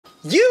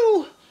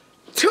YouTube,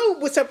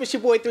 what's up? It's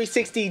your boy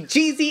 360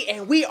 Jeezy,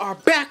 and we are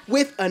back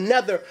with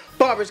another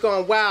Barbers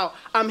Gone Wild.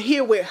 I'm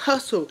here with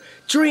Hustle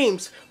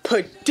Dreams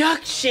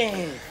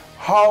Production.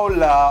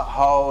 Hold up.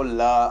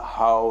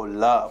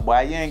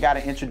 Boy, you ain't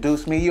gotta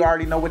introduce me. You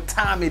already know what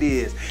time it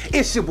is.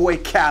 It's your boy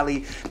Cali.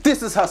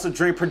 This is Hustle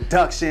Dream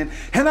Production,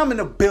 and I'm in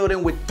the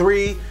building with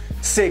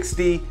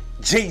 360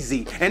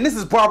 Jeezy. And this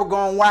is Barber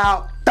Gone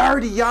Wild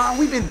 30, y'all.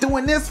 We've been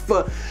doing this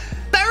for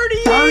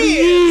 30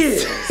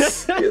 years.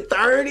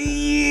 30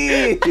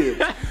 years.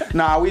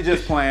 Nah, we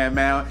just playing,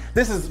 man.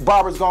 This is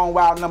Barbers Gone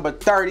Wild number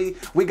 30.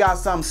 We got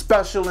something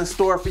special in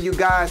store for you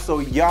guys, so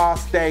y'all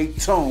stay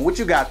tuned. What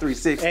you got,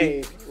 360?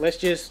 Hey, let's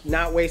just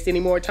not waste any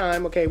more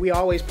time, okay? We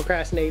always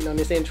procrastinating on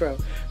this intro.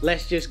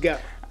 Let's just go.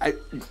 But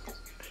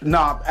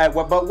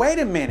wait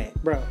a minute.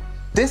 Bro.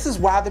 This is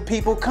why the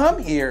people come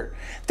here.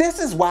 This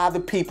is why the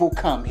people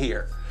come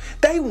here.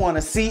 They want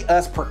to see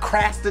us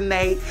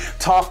procrastinate,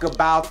 talk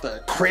about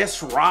the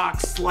Chris Rock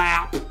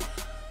slap.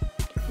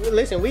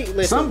 Listen, we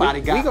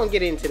gonna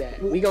get into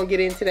that. We gonna get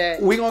into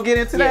that. We gonna get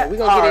into that. We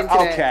gonna get into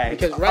that. Okay.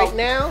 Because right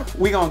now,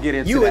 we gonna get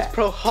into you that. is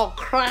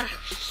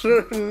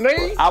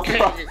procrastinating.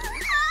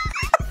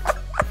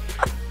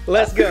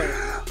 Let's go.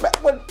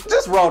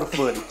 Just roll the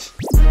footage.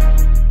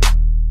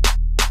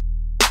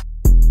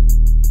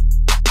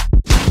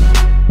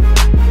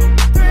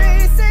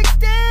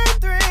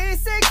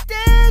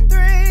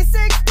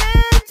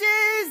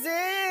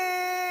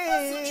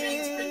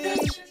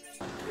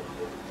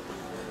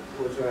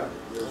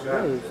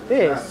 What is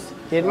this?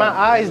 Did my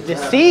eyes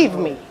deceive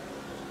me?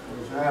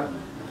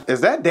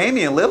 Is that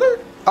Damian Lillard?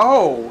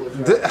 Oh,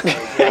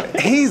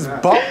 he's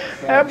bald.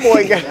 That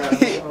boy got.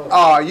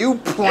 Oh, you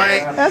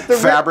playing?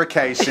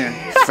 Fabrication.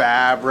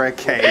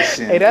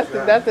 Fabrication. Hey,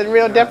 that's the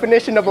real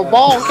definition of a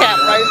ball cap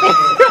right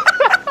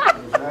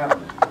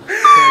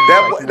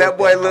there. that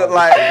boy looked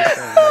like.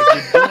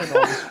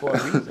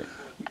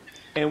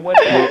 And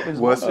what happens?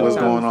 What's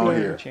going on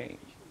here?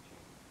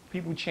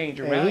 People change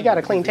around. Hey, he got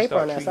a clean taper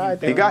on that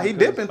side. He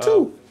dipping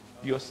too.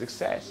 Your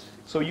success.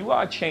 So you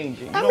are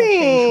changing. I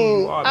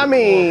mean,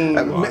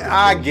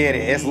 I get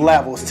it. It's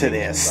levels to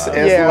this. It's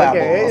levels.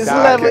 Okay. It's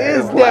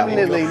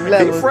definitely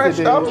levels. He fresh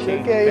to though.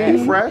 This. Okay.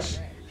 He fresh.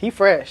 He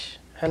fresh.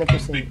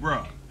 100%. Big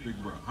bro.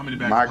 How many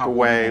bags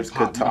microwaves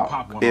could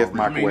talk. If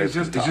microwaves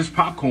could talk. It's just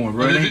popcorn,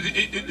 bro.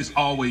 It's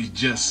always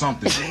just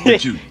something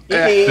with you.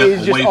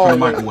 It Step away from the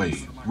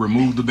microwave.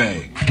 Remove the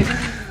bag.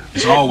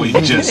 It's always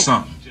just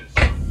something.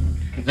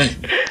 Hey.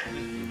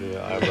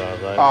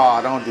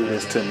 Oh, don't do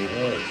this to me.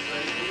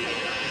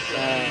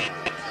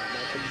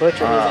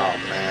 Butcher. Oh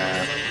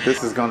man,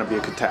 this is gonna be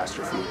a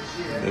catastrophe.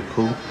 They're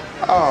cool.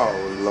 Oh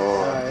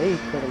Lord. He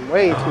put him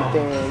way too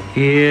thin.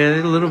 Yeah,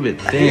 they're a little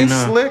bit thin.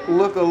 He's slick,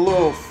 look a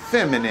little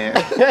feminine.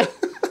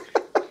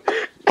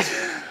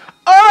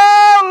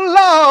 Oh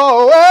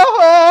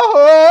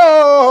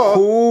Lord!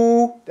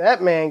 Who?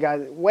 That man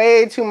got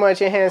way too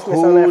much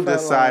enhancements on that front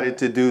decided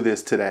to do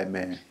this to that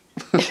man?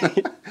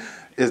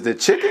 Is the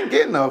chicken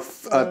getting a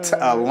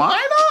lineup?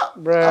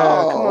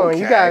 Bruh, come on,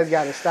 you guys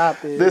got to stop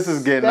this. This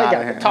is getting out of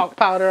hand. They got the talc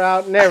powder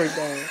out and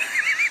everything.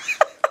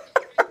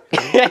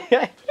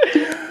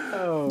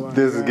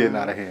 This is getting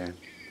out of hand.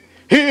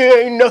 He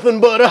ain't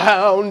nothing but a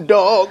hound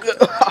dog.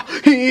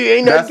 He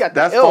ain't nothing.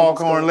 That's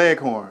Foghorn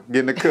Leghorn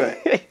getting a cut.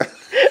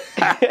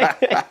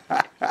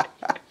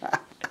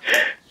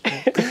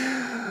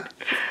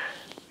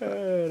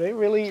 They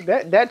really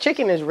that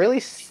chicken is really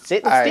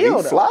sitting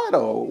still. He fly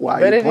though. Why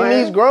better than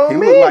these grown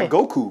men. He look like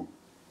Goku.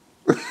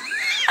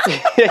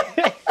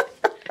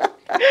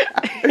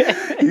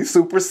 He's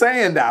Super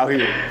Saiyan out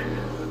here.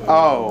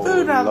 Oh,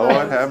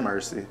 Lord have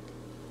mercy.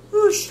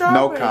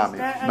 No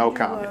comment. No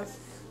comment.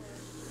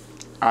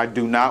 I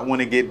do not want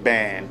to get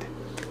banned.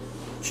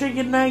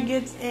 Chicken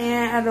nuggets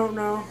and I don't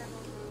know.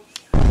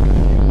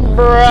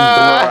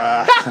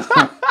 Bruh.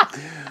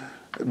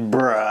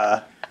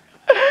 Bruh.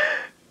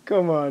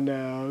 Come on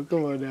now.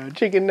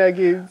 Chicken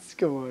nuggets.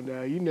 Come on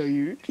now. You know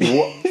you.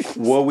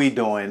 What we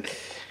doing?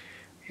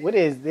 What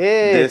is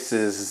this? This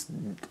is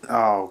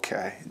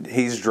okay.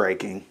 He's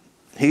draking,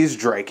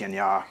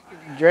 y'all.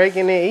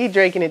 Draking it. He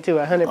draking it to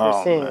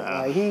 100%.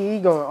 Like he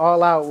going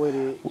all out with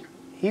it.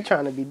 He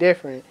trying to be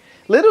different.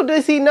 Little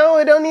does he know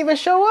it don't even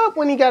show up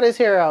when he got his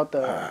hair out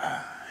though.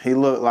 He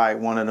looked like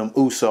one of them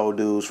Uso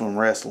dudes from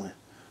wrestling.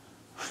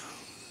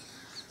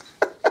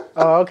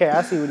 Oh, okay.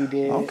 I see what he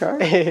did.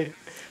 Okay.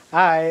 All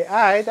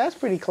right, that's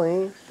pretty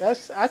clean.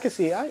 I can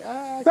see.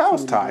 That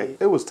was tight.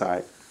 It was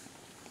tight.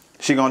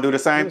 She gonna do the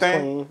same thing?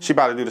 Clean. She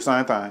about to do the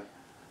same thing.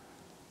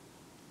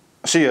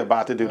 She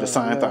about to do the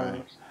same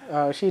thing.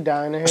 Oh, she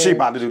dying her head. She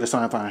about to do the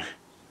same thing.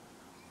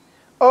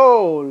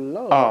 Oh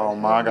Lord. Oh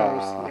my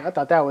God. I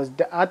thought that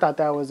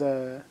was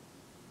a.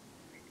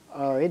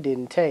 Oh, it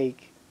didn't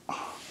take.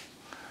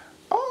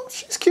 Oh,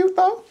 she's cute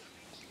though.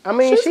 I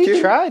mean, she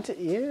cute. tried to.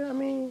 Yeah, I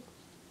mean.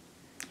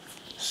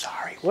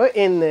 Sorry. What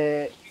in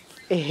the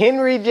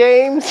Henry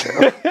James?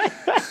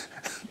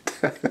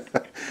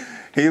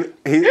 he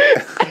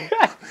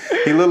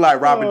looked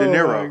like Robert De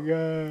Niro.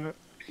 Oh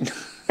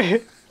my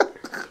God.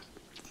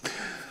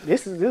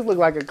 This look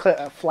like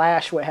a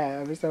Flash would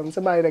have or something.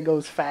 Somebody that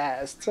goes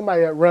fast.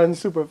 Somebody that runs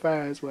super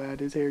fast would have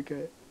this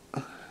haircut.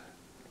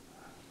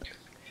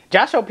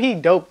 Joshua P.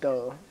 dope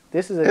though.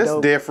 This is a It's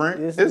dope.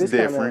 different. It's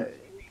different.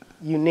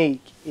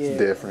 Unique. Yeah. It's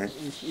different.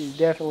 It's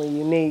definitely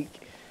unique.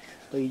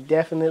 But he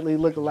definitely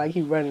looking like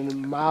he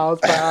running miles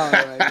per hour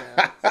right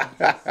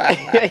now.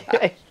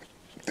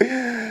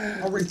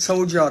 I already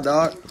told y'all,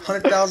 dog.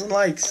 100,000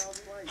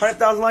 likes.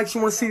 100,000 likes.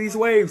 You want to see these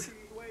waves?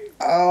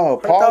 Oh,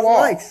 100,000 Paul Wall.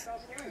 likes.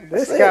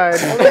 This guy.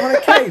 Only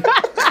 100K.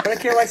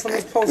 100K likes on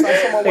this post.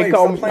 I saw my They waves.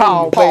 call Stop me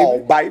playing Paul,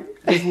 with me. baby.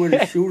 Bite. This is where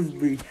the shooters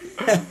be.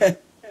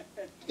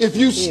 If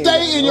you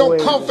stay in your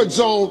comfort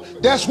zone,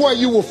 that's where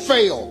you will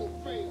fail.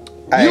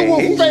 Hey, You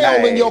will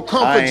fail in your I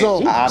comfort ain't- zone.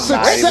 I'm not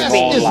Success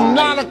even is gonna lie.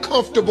 not a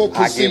comfortable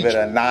I give procedure. it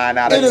a 9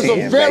 out of It 10. is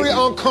a very baby.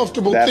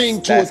 uncomfortable That's-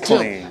 thing to that's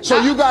attempt. clean. So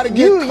you got to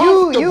get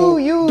comfortable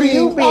you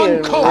being being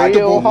uncomfortable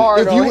real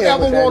hard if on you him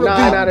ever with that want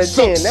 9 to out be of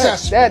 10.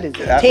 successful. That is a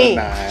That's 10. a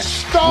 9.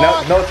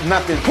 Start No,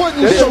 nothing.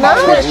 putting There's some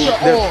always pressure room-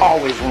 There's on.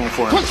 always room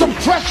for Put some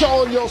improvement. pressure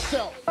on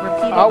yourself.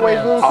 Always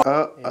room.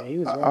 Yeah, he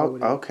was wrong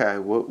with it. Okay,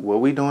 what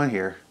we doing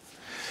here?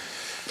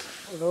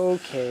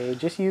 Okay,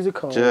 just use a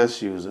comb.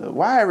 Just use it.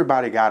 Why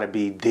everybody gotta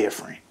be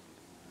different?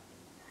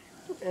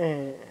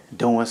 Eh,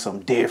 Doing some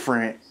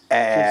different just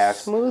ass.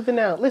 smoothing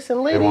out.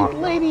 Listen, lady, They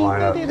didn't do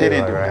that. They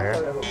didn't do that.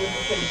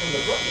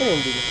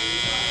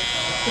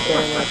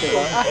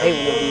 I hate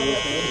when they do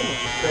this,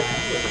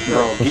 man.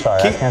 Bro,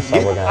 Sorry, I can't stop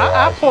looking at your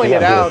I eyes. pointed You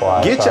got beautiful out.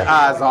 eyes. get your Sorry.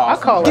 eyes off.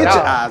 I call it Get your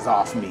out. eyes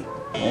off me.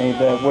 Ain't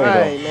that way All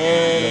right,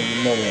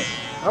 man.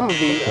 I'm gonna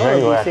be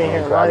sitting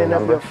here lining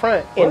up your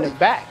front in the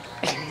back.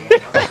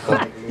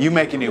 You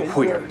making it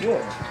weird.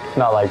 It's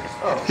not like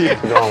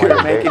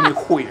You're making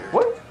it weird.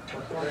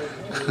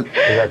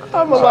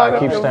 I'm gonna line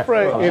up your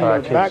front in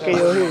the back of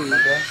your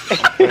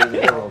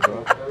head.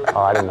 Oh,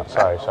 I didn't know.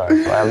 Sorry.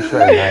 I'm just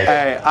very nice.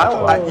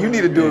 Hey, you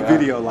need to do a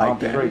video like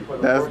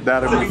that.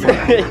 That'll be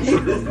fun.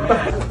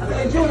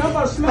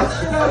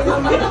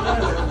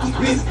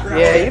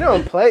 Yeah, you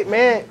don't play,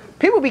 man.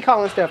 People be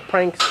calling stuff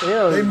pranks. You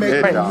know, They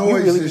make pranks. the You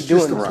really be noises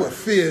just to doing put this.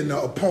 fear in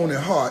the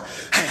opponent's heart.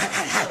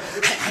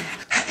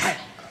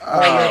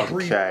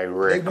 Okay,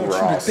 Rick They want you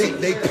to Ross. think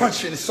they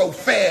punching so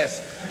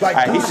fast. Like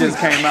Hey, he Boosie. just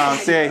came out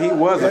and said he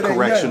was a That ain't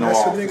correctional nothing.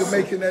 That's a officer.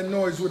 nigga making that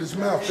noise with his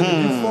mouth. If you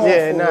fall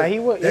Yeah, for nah, it, he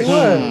was.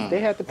 that's- They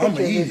had the I'ma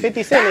pictures. eat it.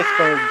 50 Cent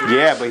exposed it.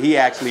 Yeah, but he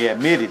actually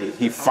admitted it.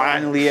 He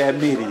finally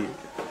admitted it.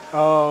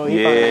 Oh,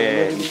 he Yeah,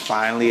 finally he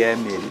finally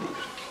admitted it.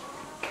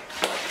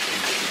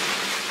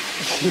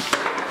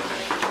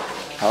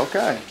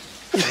 Okay.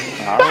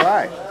 All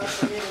right.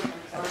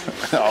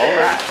 All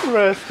right.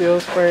 Russ still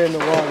spraying the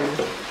water.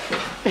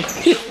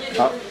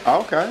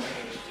 Okay.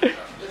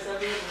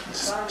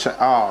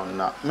 Oh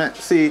no, man!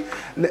 See,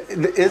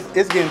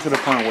 it's getting to the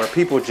point where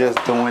people just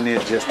doing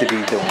it just to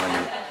be doing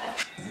it.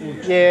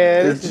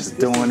 Yeah, It's just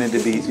doing it to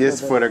be.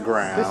 It's for the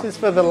gram. This is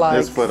for the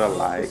likes. It's for the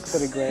likes. For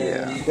the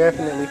gram. Yeah.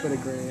 Definitely for the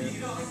gram.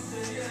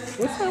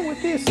 What's up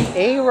with this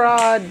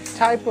A-Rod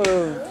type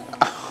of?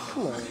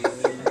 Come on,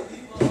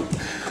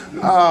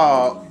 man.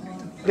 Oh,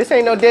 This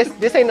ain't no diss.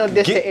 This ain't no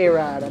diss to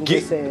A-Rod. I'm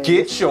just saying.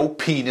 Get your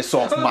penis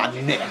off my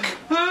neck.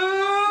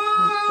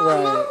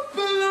 Right.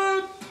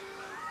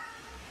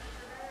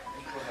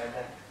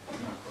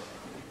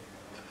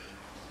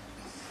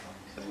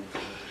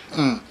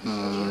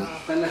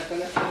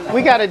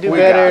 We gotta do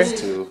better. Got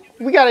to.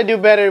 We gotta do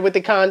better with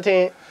the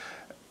content.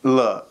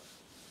 Look,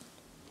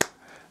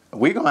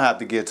 we gonna have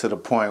to get to the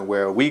point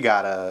where we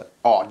gotta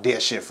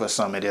audition for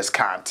some of this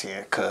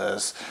content,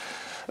 cause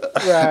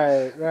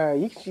Right.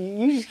 You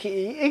just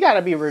it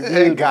gotta be reviewed.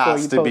 it before got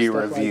you to post be stuff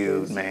like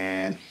reviewed, this.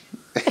 man.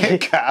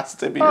 It got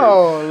to be.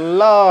 Oh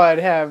Lord,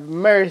 have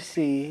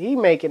mercy. He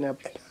making a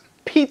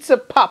pizza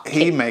pop.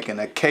 He making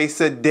a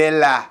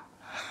quesadilla.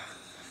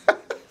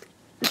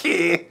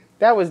 Yeah.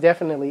 That was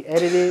definitely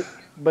edited,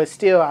 but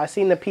still, I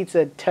seen the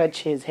pizza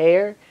touch his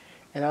hair,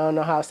 and I don't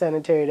know how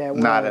sanitary that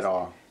was. Not at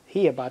all.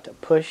 He about to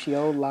push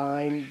your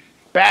line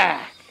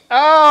back.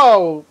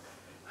 Oh,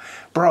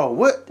 Bro,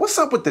 what's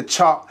up with the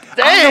chalk?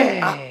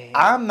 dang.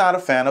 I'm not a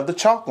fan of the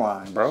chalk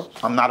line, bro.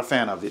 I'm not a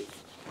fan of it.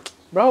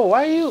 Bro,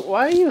 why are you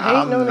hating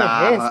on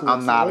enhancements?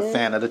 I'm not man? a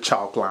fan of the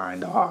chalk line,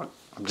 dog.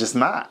 I'm just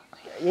not.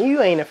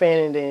 You ain't a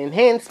fan of the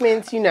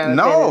enhancements. You're not a fan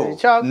No, of the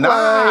chalk nah.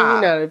 line.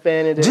 You're not a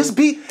fan of the. Just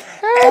be.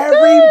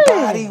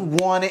 Everybody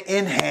want to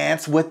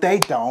enhance what they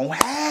don't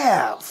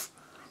have.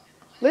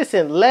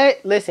 Listen.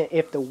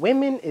 If the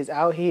women is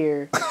out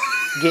here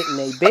getting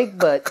they big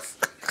butts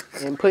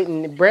and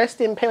putting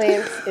breast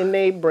implants in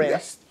their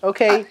breasts,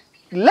 okay,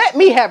 let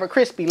me have a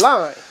crispy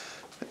line.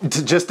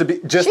 Just to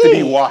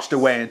be washed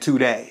away in 2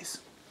 days.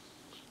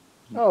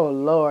 Oh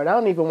Lord, I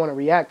don't even want to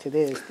react to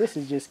this. This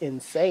is just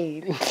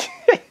insane.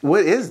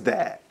 What is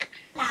that?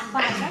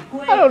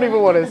 I don't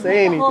even want to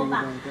say anything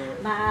about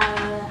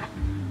that.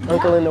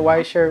 Uncle in the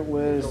white shirt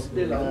was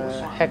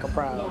hecka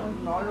proud.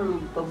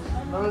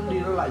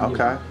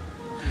 Okay.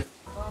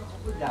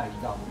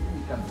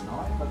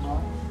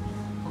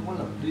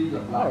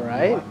 All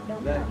right.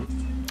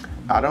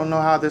 I don't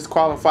know how this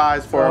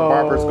qualifies for a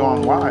Barber's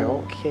Gone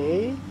Wild.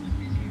 Okay.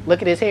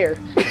 Look at his hair.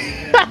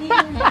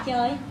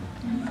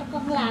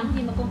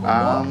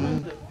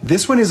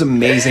 This one is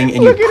amazing,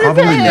 and you've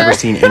probably never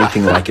seen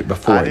anything like it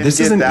before. This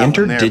is an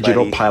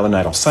interdigital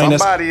pilonidal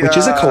sinus, which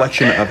is a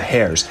collection of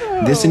hairs.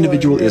 This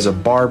individual is a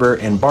barber,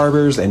 and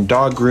barbers and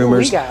dog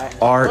groomers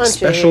are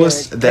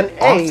specialists that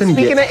often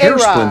get hair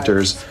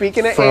splinters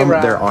from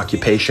their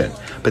occupation.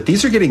 But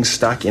these are getting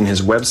stuck in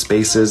his web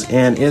spaces,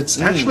 and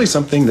it's actually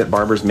something that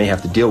barbers may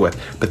have to deal with.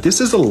 But this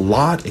is a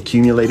lot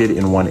accumulated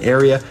in one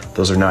area.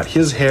 Those are not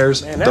his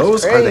hairs.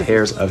 Those are the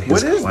hairs of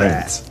his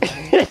clients.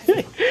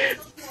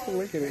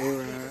 Look at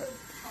A-Rod.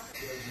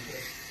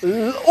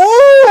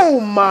 Oh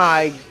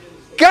my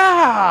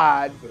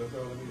God!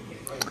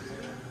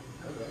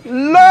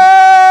 Lord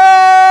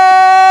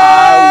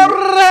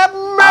have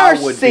mercy! I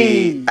would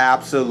be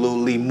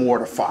absolutely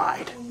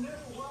mortified.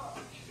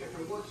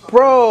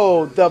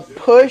 Bro, the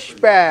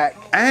pushback,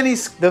 and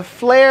he's the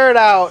flared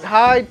out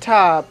high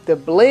top, the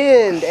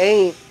blend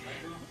ain't.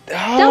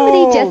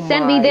 Somebody just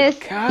sent me this.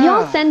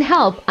 Y'all send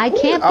help. I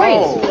can't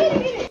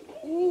breathe.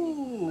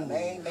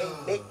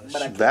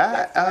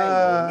 That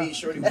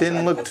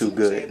didn't look too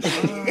good.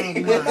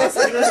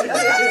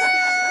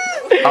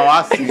 Oh,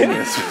 I've seen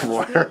this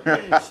before.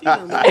 She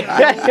done lit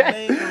her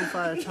whole on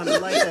fire trying to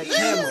light that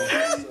camel.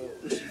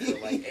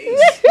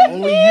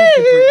 Only you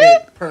can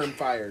prevent perm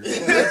fires.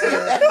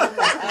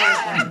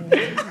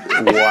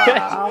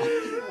 Wow.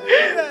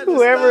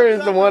 Whoever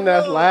is the one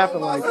that's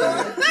laughing like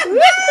that.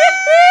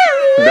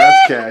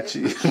 That's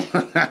catchy.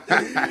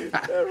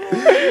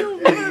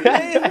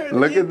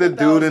 Look at the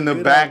dude in the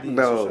back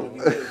though.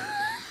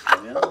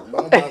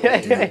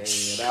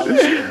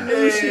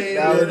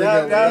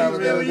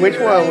 Which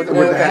one? With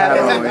the hat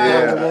on?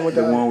 Yeah,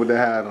 the one with the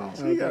hat on.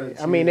 Okay.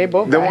 I mean, they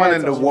both. The one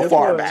in the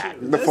far back.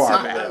 The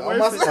far back.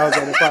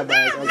 Okay, the far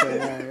back. Okay,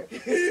 all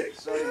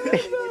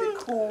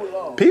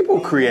right. People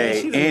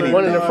create anything.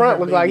 One in the front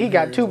looks like he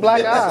got two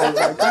black eyes.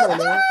 Like, come on,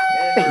 man.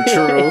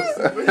 True.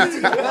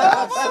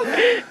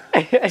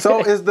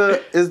 So is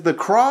the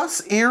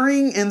cross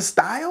earring in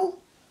style?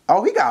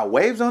 Oh, he got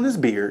waves on his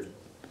beard.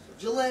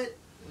 Gillette.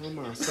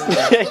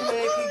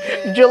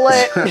 Gillette.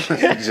 Gillette.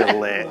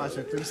 Watch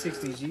a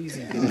 360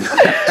 Jeezy.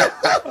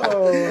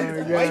 Oh my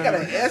God. Why he got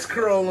an S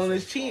curl on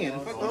his chin?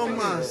 Oh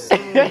my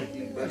son.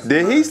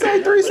 Did he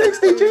say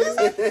 360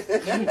 Jeezy?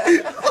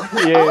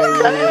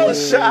 Yeah.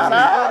 Shout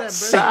out.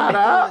 Shout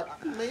out.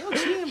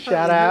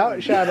 Shout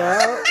out. Shout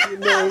out. You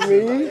know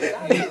me.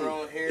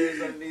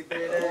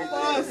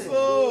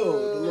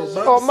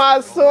 Oh my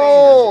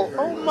soul.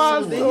 Oh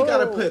my soul. Then you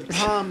gotta put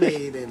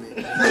pomade in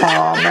it.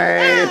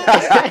 Pomade.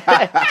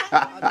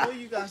 I know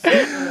you got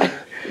something.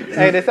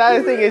 Hey, the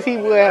saddest thing is he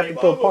would have to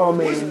put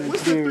pomade in his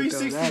What's the beard.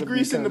 360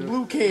 grease in the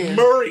blue can?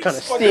 Kind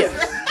of stiff.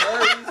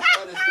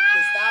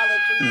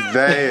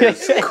 They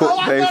is cool.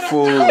 They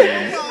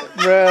fooling.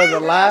 Bruh, the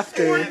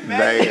laughter.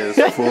 They is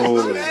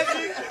fooling.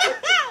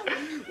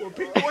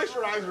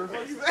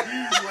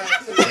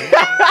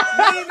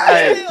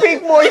 Hey.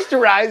 Pink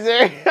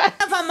moisturizer.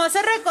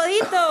 Famoso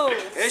recodito.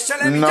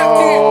 No,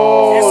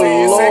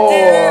 Lord.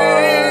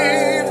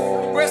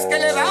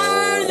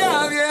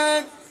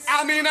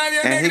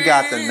 And he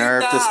got the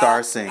nerve to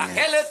start singing. No.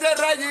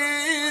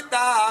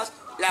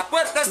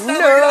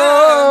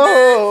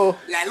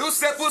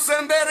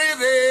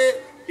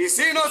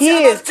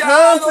 He is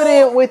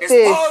confident with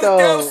this,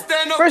 though.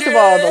 First of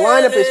all, the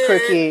lineup is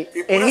crooked,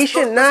 and he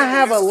should not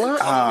have a line.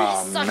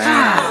 Oh,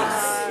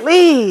 man.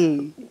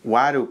 Lee.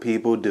 Why do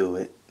people do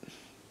it?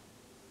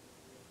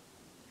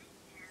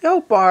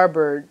 Yo,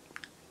 Barber.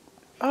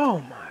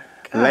 Oh, my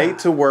God. Late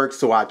to work,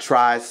 so I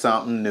tried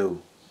something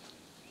new.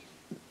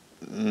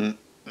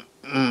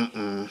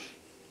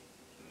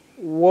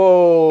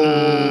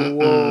 Whoa,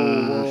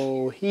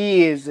 whoa.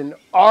 He is an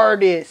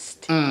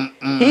artist.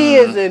 He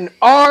is an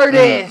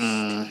artist.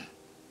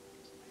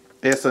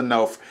 It's a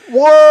no.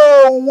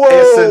 Whoa, whoa.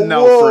 It's a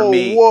no for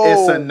me. Whoa.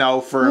 It's a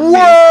no for me.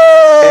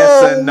 Whoa,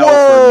 it's a no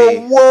for me.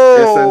 Whoa.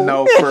 It's a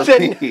no for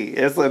me.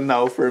 It's a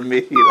no for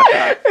me.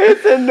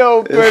 It's a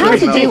no for me. How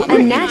to do a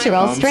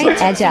natural straight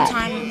edge up.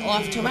 Time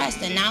off to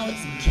rest, and now it's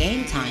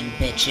game time,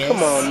 bitches.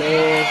 Come on,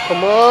 man.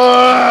 Come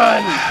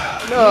on.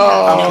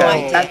 No.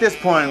 Okay. At this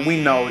point, we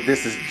know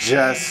this is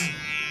just.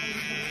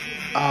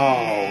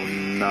 Oh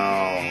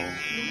no.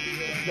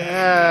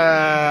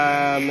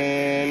 Nah,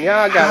 man.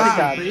 Y'all gotta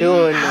stop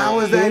doing that. How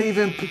is that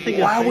even?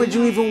 Why would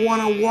you even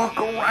want to walk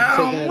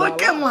around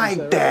looking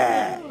like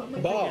that?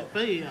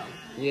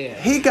 Yeah.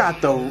 He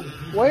got the.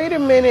 Wait a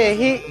minute.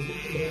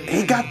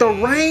 He got the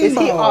rainbow. Is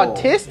he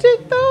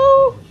autistic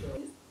though?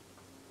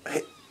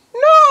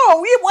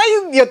 No.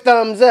 Why your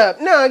thumbs up?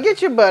 No,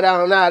 get your butt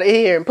on out of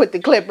here and put the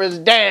clippers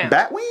down.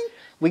 Batwing?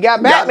 We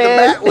got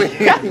Batman. Got the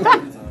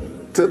Batwing.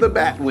 To the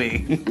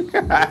Batwing.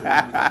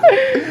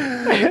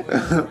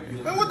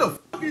 Man, what the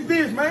fuck is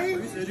this, man?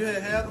 You said you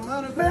had half the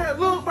money. Man,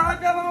 look, bro, I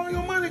got all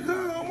your money,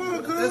 cuz.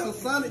 That's a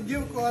Sonic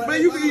gift card.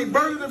 Man, you can eat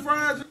burgers and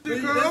fries and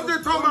shit, cuz. I'm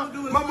just talking about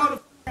my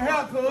motherfucking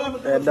hair,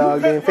 cuz. That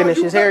dog didn't finish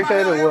his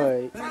haircut or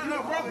what?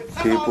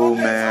 People,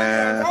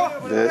 man.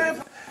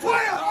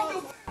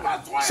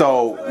 So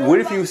So what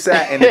if you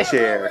sat in a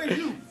chair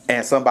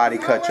and somebody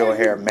cut your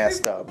hair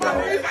messed up,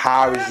 bro?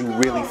 How is you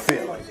really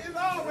feeling?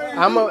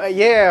 I'm gonna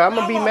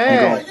be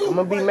mad. I'm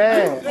gonna be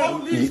mad.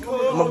 I'm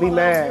gonna be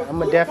mad. I'm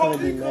gonna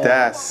definitely be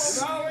mad.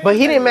 But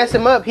he didn't mess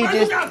him up. He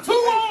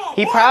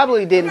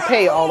probably didn't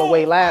pay all the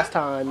way last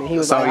time, and he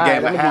was like, he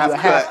gave him a half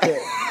cut.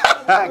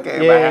 I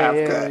gave him a half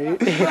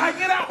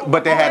cut.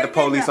 But they had the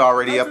police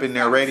already up in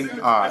there ready.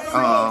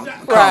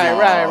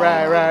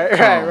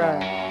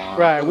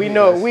 Right. We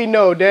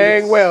know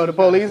dang well the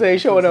police ain't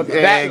showing up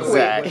that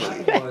quick.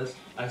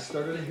 I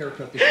started a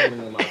haircut this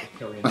morning on with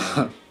Kelly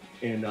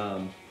and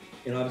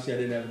obviously I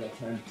didn't have enough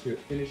time to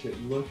finish it.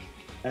 Look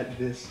at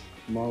this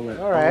mullet.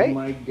 All right. Oh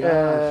my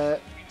gosh.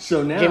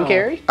 So now Jim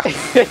Carrey.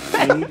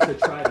 I need to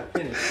try to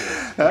finish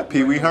it. That's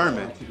Pee Wee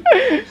Herman.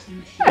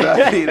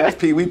 That's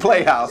Pee Wee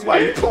Playhouse. Why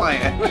you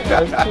playing?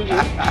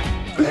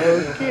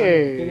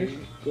 Okay.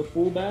 The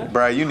full back.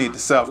 Bro, you need the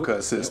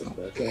self-cut system.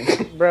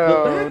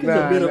 Bro,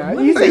 nah.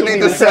 You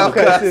need the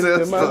self-cut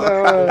system.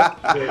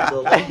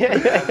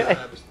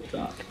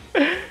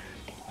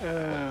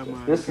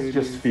 This is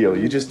just feel.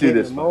 You just do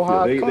this.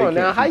 Mohawk. Come on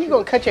now. How you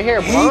gonna cut your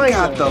hair blind? He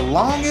got the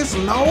longest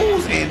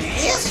nose in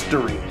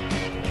history.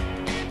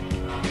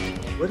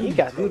 He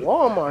got the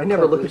Walmart. I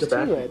never look at the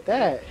too back. at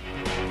that.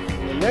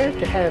 The nerve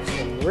to have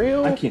some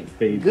real good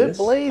this.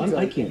 blades.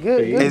 I can't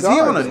good Is he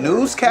on a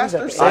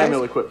newscaster? I am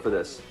ill-equipped for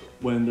this.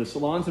 When the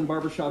salons and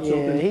barbershops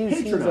open,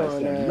 he's patronize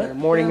on them.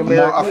 Morning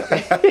America.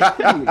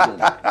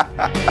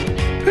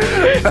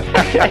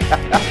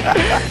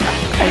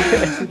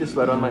 See this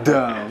right on my head.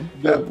 Dumb.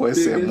 That boy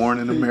said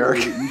Morning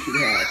America. You should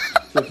have.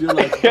 So if you're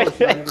like, oh,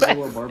 should I ever go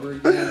to a barber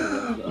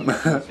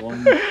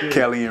again?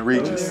 Kelly and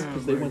Regis.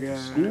 Because they went to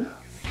school.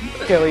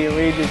 Kelly and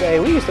Regis. Hey,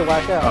 we used to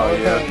watch that all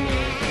the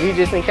time.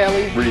 Regis and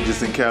Kelly.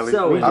 Regis and Kelly.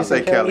 So, I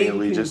say Kelly and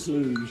Regis.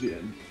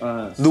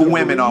 The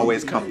women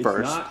always come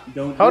first.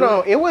 Hold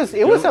on, it was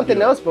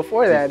something else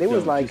before that. It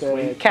was like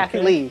Kathy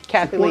Lee,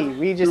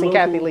 Regis and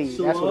Kathy Lee.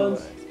 That's what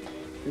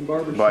it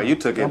was. Boy, you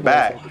took it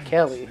back.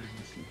 Kelly,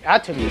 I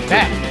took it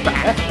back.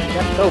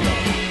 That's so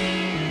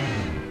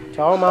bad.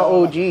 To all my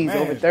OGs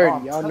over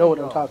 30, y'all know what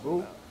I'm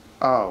talking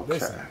about.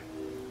 Okay.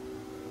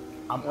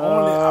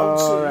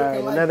 All right,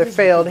 another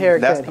failed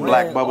haircut. That's the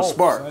Black Bubba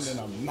Sparks.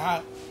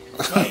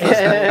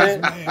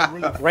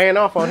 Ran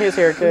off on his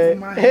haircut.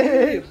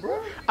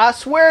 I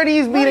swear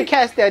these be the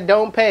cats that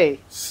don't pay.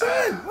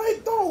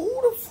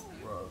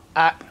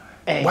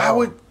 Why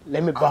would?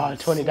 Let me borrow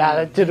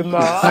 $20 to the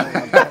mall.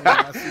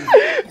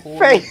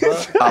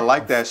 I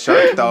like that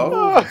shirt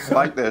though. I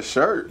like that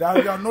shirt.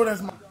 Y'all know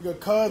that's my nigga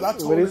cuz. I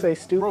told What did it say?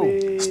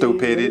 Stupid.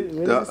 Stupid.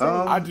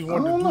 I just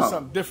wanted to do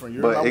something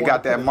different. But it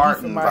got that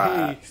Martin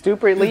vibe.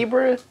 Stupid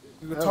Libra.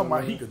 You were talking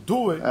about he could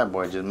do it. That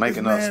boy just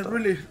making up stuff.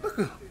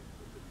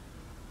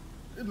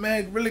 This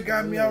man really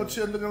got me out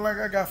here looking like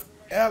I got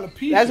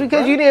alopecia. That's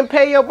because you didn't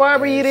pay your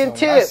barber. You didn't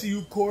tip. I see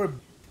you, Corey.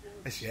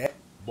 That's your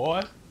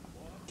boy.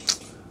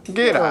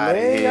 Get out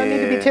of here. Y'all need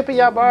to be tipping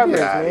y'all barbers,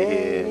 man.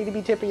 You need to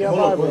be tipping your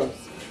barbers.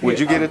 Would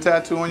you get a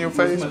tattoo on your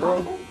face,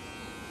 bro?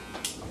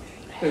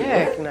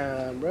 Heck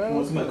nah,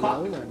 bro. We're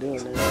not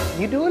doing that.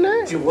 You doing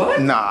that? You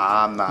what?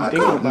 Nah, I'm not.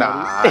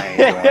 Nah, I ain't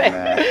doing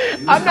that.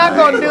 I'm not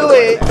gonna do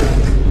it.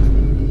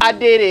 I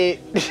did it.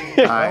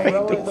 I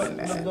ain't doing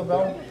that.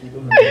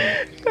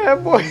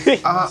 That boy.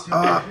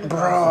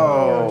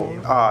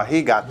 Bro.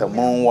 He got the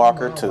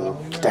Moonwalker too.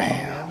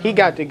 Damn. He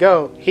got to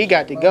go. He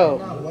got to go.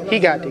 He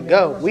got to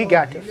go. We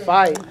got to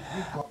fight.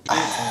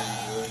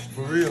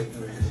 For real.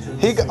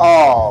 He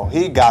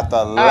got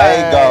the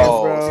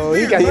Legos.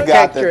 He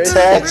got the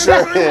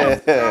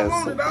Tetris.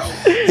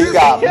 He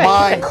got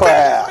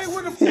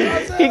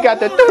Minecraft. He got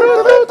the.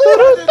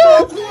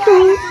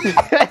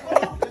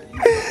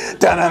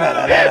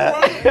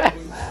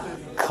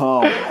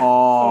 Come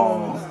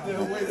on.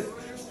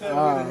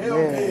 Oh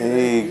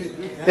man.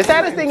 The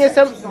saddest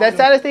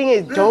thing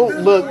is don't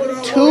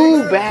look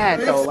too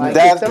bad though. Like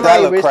that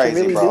look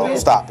crazy, really bro.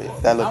 Stop it.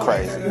 That look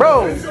crazy.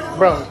 Bro,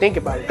 think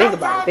about it.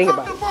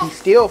 He's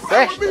still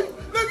fresh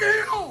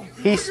though.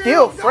 He's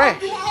still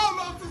fresh.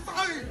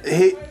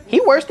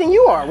 He worse than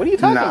you are. What are you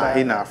talking about? Nah,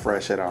 he not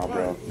fresh at all,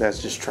 bro. That's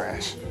just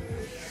trash.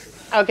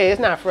 Okay,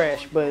 it's not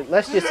fresh, but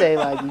let's just say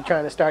like you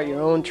trying to start your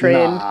own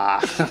trend.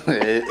 Nah,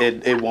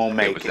 it won't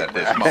make it.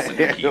 It won't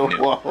make it.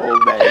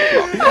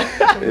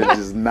 It's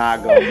just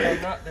not gonna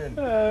make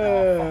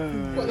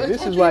it.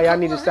 This is why y'all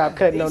need to stop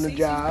cutting on the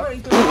job.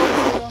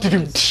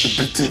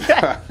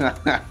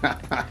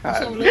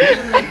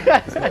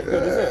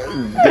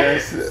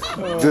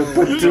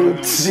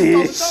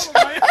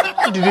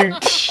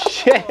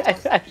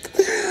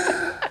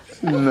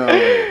 No,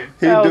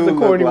 he do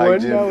look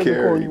like Jim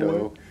Carrey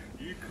though.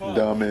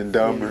 Dumb and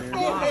Dumber.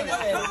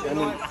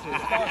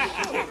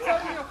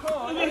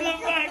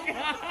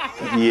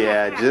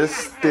 Yeah, just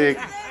stick.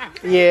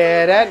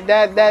 Yeah,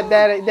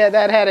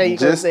 that had a.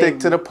 Just stick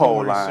to the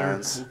pole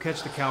lines. We'll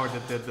catch the coward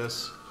that did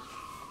this.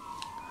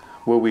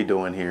 What we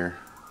doing here?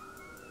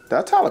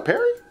 That Tyler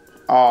Perry?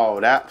 Oh,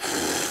 that.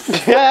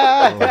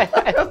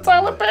 That's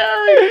Tyler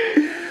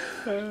Perry.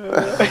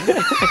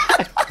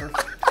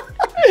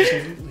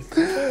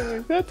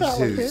 That's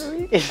This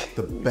is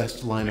the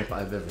best lineup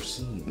I've ever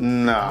seen.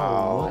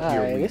 No.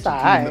 It's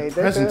alright.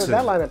 That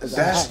lineup is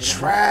That's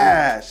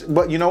trash.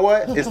 But you know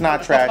what? It's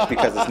not trash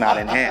because it's not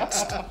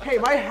enhanced. Hey,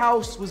 my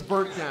house was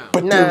burnt down.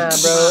 But nah,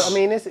 bro. I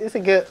mean, it's a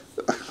good.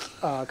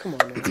 Oh, come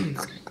on, man.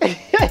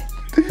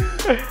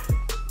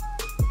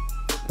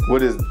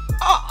 What is?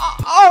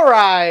 All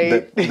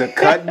right. The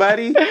cut,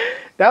 buddy.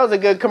 That was a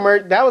good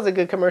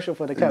commercial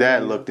for the cut.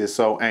 That looked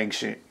so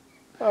ancient.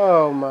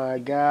 Oh my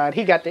God,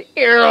 he got the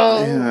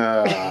arrow.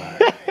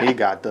 He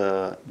got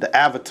the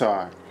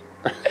avatar.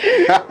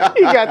 He got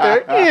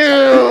the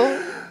arrow.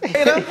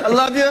 I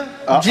love you.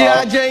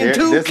 G.I. Jane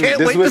 2. Can't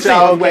wait to see you.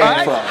 What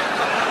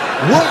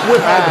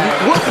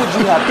would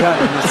you have done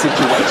in this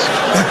situation?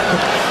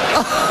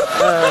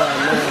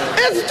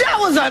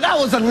 That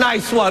was a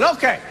nice one.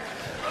 Okay.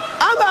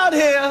 I'm out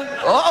here.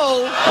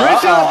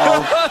 Richard.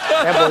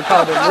 That boy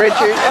called him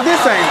Richard.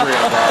 This ain't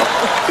real, bro.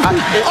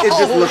 It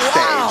just looks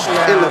staged.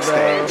 It looks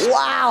staged.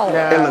 Wow.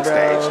 It looks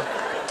staged.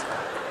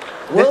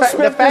 Will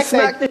Smith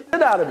smacked the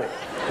shit out of me.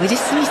 It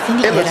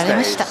looks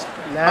staged.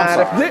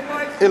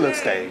 It looks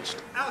staged.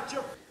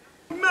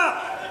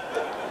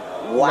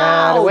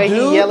 Wow, the way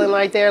he yelling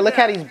right there. Look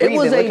how he's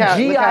breathing. Look how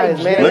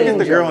his man. Look at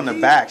the girl in the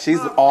back. She's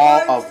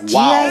all of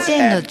wow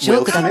at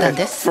Will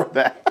Smith for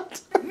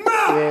that.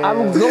 Yeah.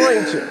 I'm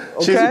going to.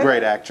 Okay? She's a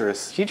great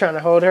actress. She trying to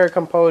hold her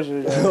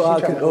composure.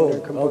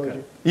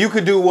 Okay. You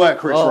could do what,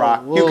 Chris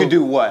Rock? You could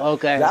do what?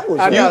 Okay. That was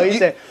I know. He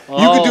said.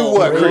 You could do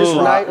what, Chris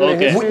Rock?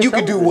 Okay. You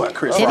could do what,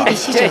 Chris Rock?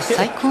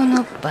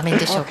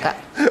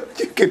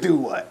 You could do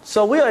what?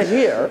 So we are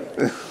here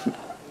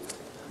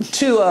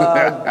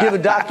to give a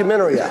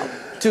documentary out.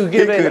 To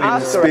give an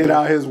Oscar. Spit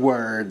out his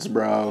words,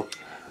 bro.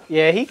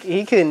 Yeah,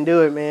 he couldn't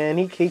do it, man.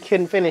 He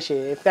couldn't finish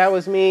it. If that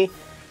was me,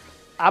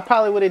 I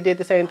probably would have did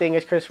the same thing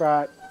as Chris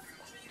Rock.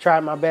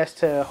 Tried my best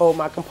to hold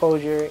my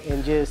composure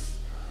and just,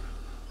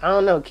 I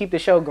don't know, keep the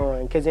show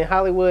going. Because in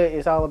Hollywood,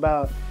 it's all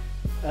about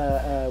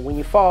when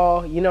you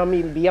fall. You know what I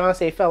mean?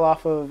 Beyonce fell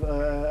off of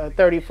a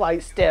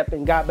 30-flight step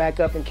and got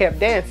back up and kept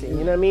dancing.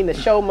 You know what I mean? The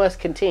show must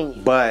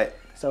continue. But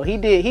so he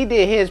did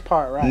his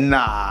part right.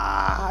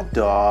 Nah,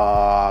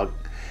 dog.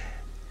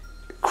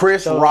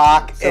 Chris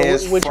Rock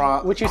is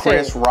from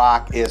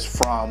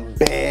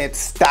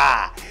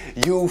Bed-Stuy.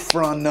 You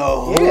from the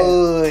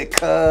hood,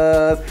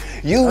 cuz.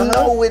 You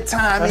know what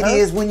time it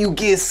is when you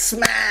get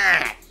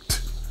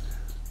smacked.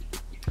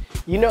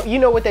 You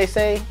know what they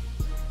say?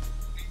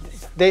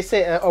 They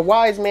say a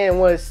wise man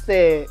once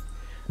said,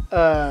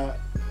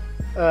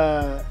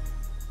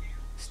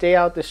 stay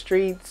out the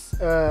streets,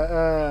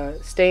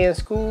 stay in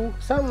school,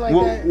 something like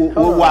that.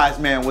 What wise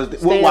man was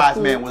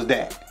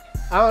that?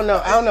 I don't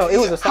know. It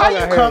was a song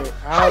I heard.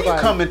 How you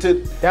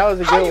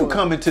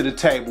coming to the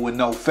table with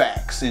no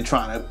facts and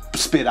trying to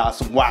spit out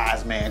some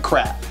wise man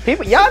crap?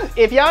 People,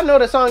 if y'all know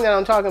the song that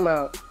I'm talking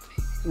about,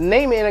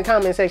 name it in the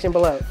comment section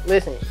below.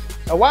 Listen,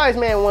 a wise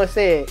man once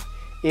said,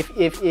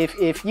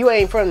 if you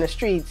ain't from the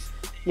streets,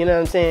 you know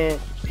what I'm saying,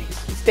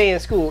 stay in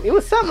school. It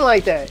was something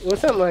like that.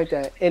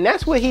 And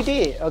that's what he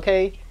did,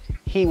 okay?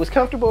 He was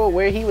comfortable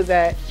where he was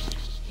at.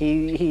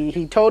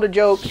 He told a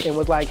joke and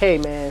was like, hey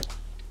man,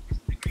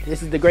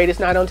 this is the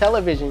greatest night on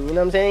television. You know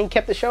what I'm saying?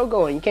 Kept the show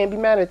going. You can't be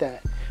mad at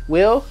that.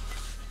 Will,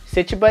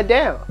 sit your butt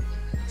down.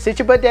 Sit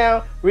your butt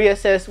down.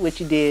 Reassess what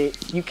you did.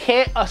 You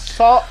can't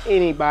assault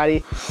anybody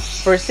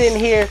for sitting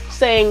here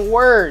saying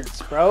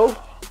words, bro.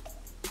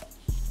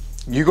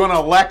 You gonna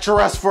lecture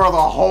us for the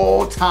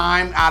whole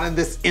time in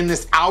this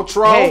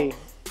outro?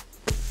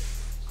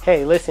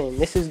 Hey, listen.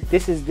 This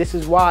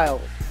is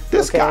wild.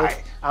 This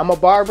guy. I'm a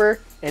barber.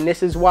 And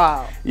this is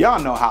wild.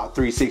 Y'all know how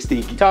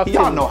 360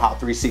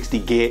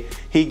 get.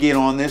 He get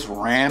on this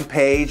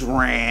rampage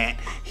rant.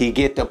 He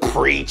get to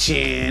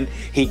preaching.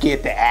 He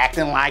get to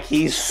acting like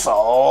he's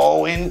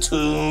so in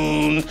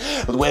tune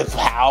with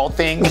how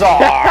things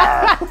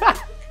are.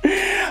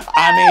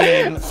 I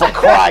mean, for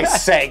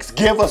Christ's sakes,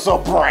 give us a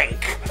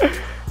break.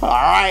 All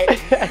right?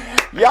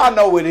 Y'all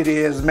know what it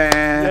is,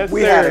 man. Yes,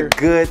 we had a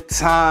good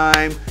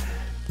time.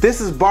 This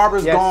is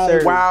Barbers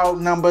Gone Wild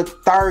number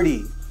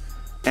 30.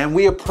 And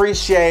we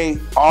appreciate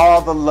all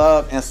the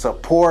love and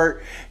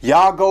support.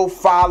 Y'all go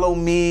follow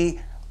me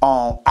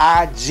on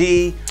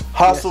IG,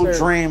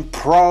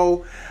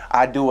 HustleDreamPro.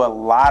 I do a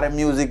lot of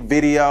music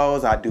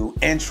videos. I do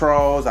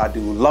intros. I do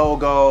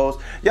logos.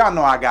 Y'all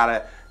know I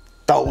gotta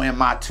throw in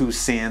my 2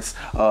 cents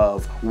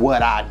of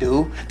what I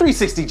do.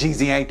 360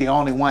 Jeezy ain't the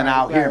only one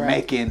out here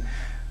making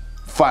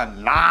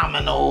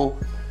phenomenal,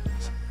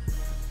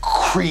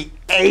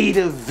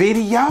 creative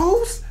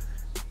videos.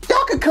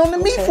 Y'all can come to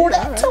me for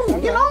that too.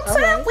 You know what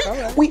I'm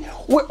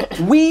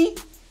saying? We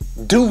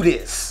do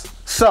this.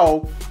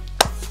 So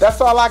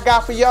that's all I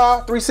got for y'all.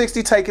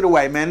 360, take it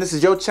away, man. This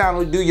is your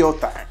channel. Do your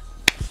thing.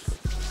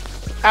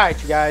 All right,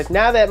 you guys.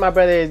 Now that my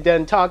brother is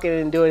done talking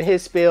and doing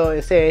his spiel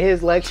and saying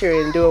his lecture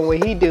and doing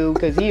what he do,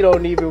 because he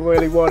don't even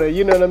really want to,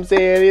 you know what I'm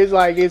saying? It's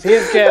like it's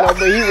his channel,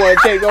 but he want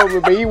to take over,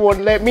 but he want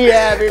to let me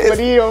have it, but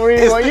he don't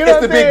really want. You know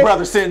what I'm saying? Big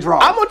brother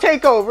syndrome. I'm gonna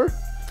take over.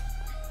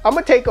 I'm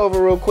gonna take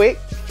over real quick.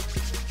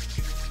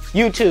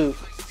 YouTube.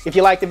 If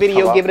you like the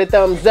video, Hello? give it a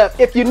thumbs up.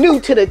 If you're new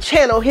to the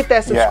channel, hit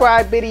that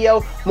subscribe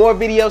video. More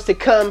videos to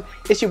come.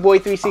 It's your boy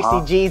 360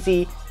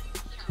 Jeezy.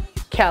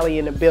 Cali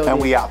in the building.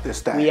 And we out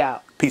this thing. We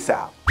out. Peace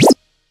out.